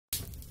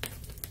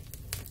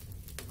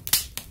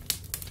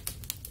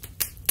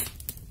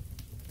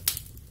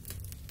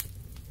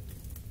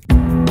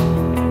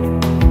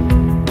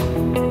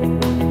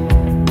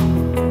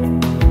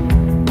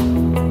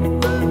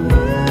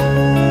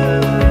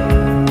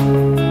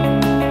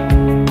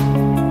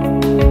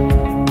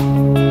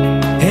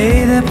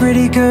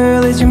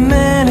girl, is your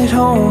man at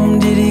home?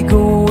 Did he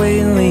go away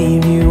and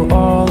leave you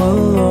all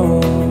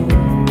alone?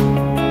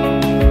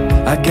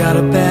 I got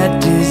a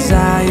bad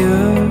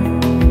desire.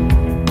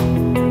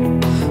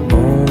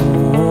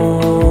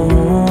 Oh,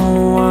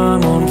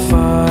 I'm on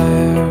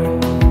fire.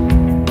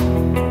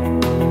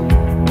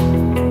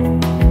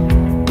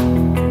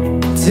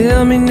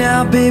 Tell me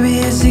now, baby,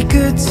 is he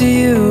good to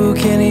you?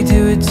 Can he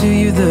do it to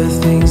you, the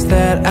things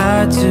that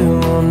I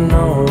do? Oh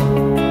no,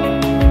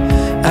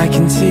 I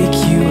can take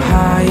you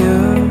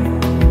higher.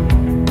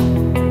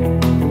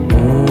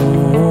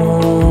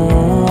 Oh,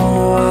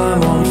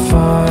 I'm on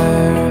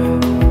fire.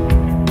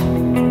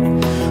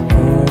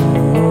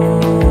 Oh,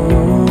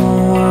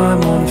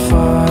 I'm on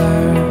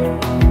fire.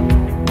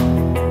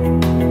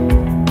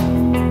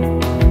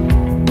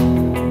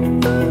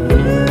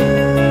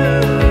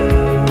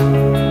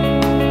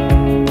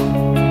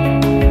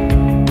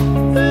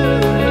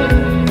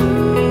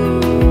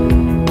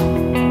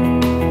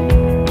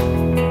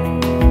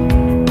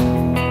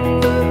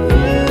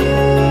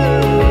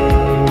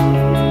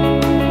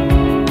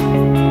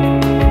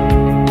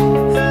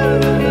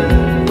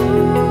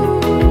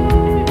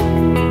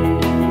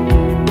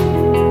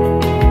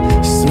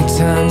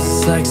 Sometimes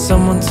it's like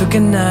someone took a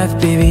knife,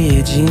 baby,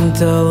 edgy and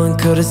dull, and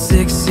cut a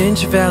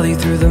 6-inch valley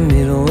through the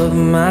middle of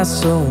my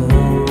soul.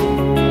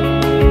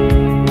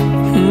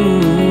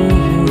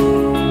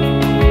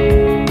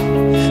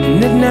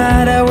 And at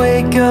night I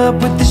wake up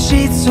with the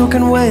sheets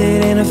soaking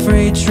wet and a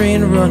freight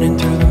train running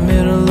through the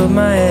middle of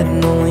my head,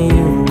 and only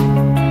you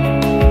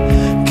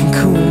can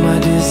cool my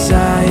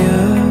desire.